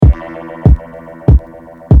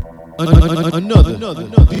Another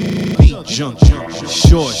beat junk,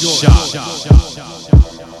 short shot.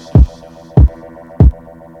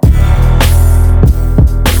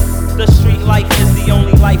 The street life is the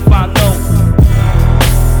only life I know.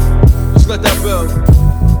 Just let that build.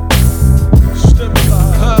 Stimuli.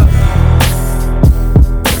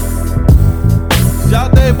 Y'all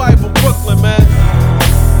know everybody from Brooklyn, man.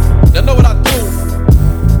 Y'all know what I do.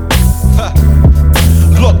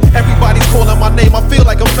 Look, everybody's calling my name. I feel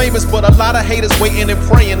like I'm famous, but a lot of haters waiting and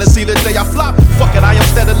praying to see the day I flop. Fuck it, I am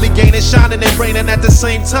steadily gaining, shining and raining at the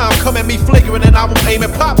same time. Come at me flagrant and I will aim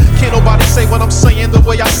and pop. Can't nobody say what I'm saying the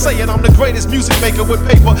way I say it. I'm the greatest music maker with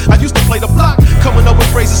paper. I used to play the block, coming up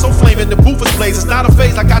with phrases so flaming. The booth is blaze. It's not a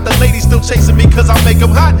phase. I got the ladies still chasing me cause I make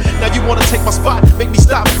them hot. Now you wanna take my spot, make me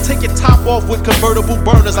stop. Take your top off with convertible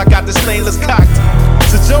burners. I got the stainless cocked.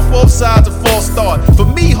 To jump off sides, a false start. For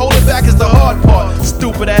me, holding back is the hard part.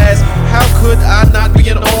 Stupid ass, how could I not be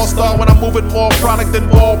an all-star when I'm moving more product than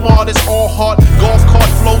Walmart? It's all hard. Golf cart,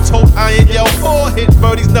 flow, tote, iron, yell, 4-hit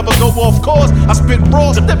birdies never go off course. I spit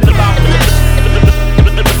raw, snipping about bitch.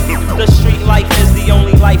 The street life is the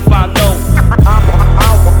only life I know.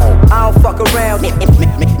 I don't fuck around. Make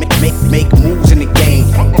moves in the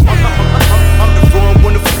game. I'm the wrong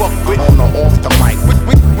one to fuck with. On or off the mic.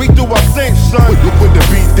 We do our thing, son. We put the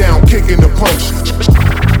beat down, kicking the punch.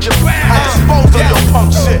 I dispose of your punk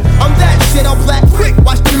shit. I'm that shit, I'm black quick.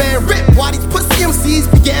 Watch the man rip. Why these pussy MCs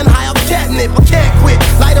began high up catnip? I can't quit.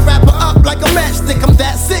 Light a rapper up like a matchstick. I'm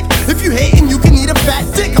that sick. If you hating, you can eat a fat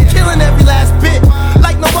dick. I'm killing every last bit.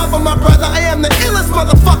 Like no other, my brother. I am the illest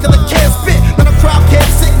motherfucker that can't spit. Now the crowd can't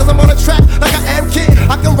sit cause I'm on a track like I am kid.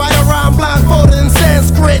 I can write a rhyme blindfolded in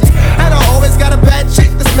Sanskrit. And I always got a bad chick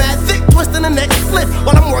that's mad thick. Twisting the next flip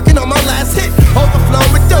while I'm working on my last hit. Overflowing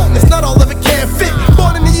with dopeness, not all of it can fit.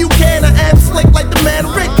 Born in the UK and I am slick like the man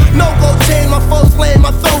Rick. No gold chain, my foes lame,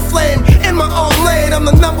 my throat flame. In my own lane, I'm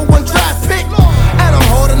the #1 draft pick. And I'm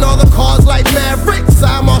holding all the cards like Mavericks.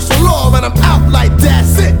 I'm martial law and I'm out like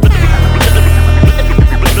that's it.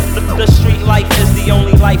 The street life is the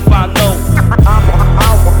only life I know.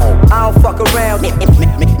 I don't fuck around. Make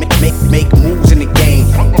moves in the game.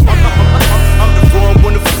 I'm the wrong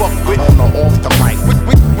one to fuck with. On or off the mic.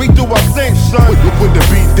 We do our thing, son. We put the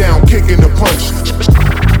beat down, kicking the punch.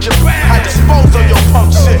 I dispose of your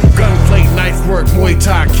punk shit. Gunplay, knife work, Muay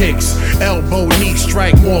Thai kicks. Elbow, knee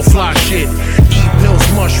strike, more fly shit. Eat pills,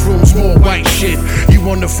 mushrooms, more white shit. You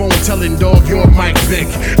on the phone telling dog you're Mike Vick.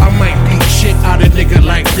 I might beat shit out a nigga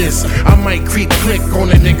like this. I might creep click on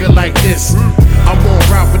a nigga like this. I'm on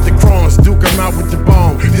route with the crons, Duke him out with the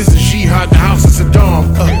bomb. This is jihad, the house is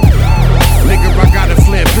Saddam. Nigga, I gotta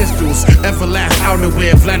flare pistols. Everlast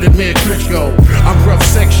outerwear, Vladimir Klitschko. I'm rough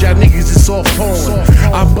sex, y'all niggas is soft porn.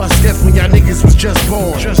 I bust death when y'all niggas was just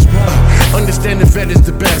born. Understand the vet is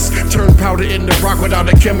the best. Turn powder into rock without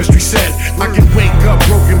a chemistry set. I can wake up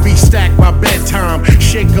broken, be stacked by bedtime.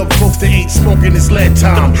 Shake up folks that ain't smoking, it's lead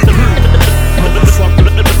time.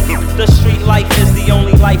 The street life is the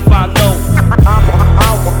only life I know.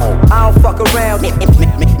 I don't fuck around.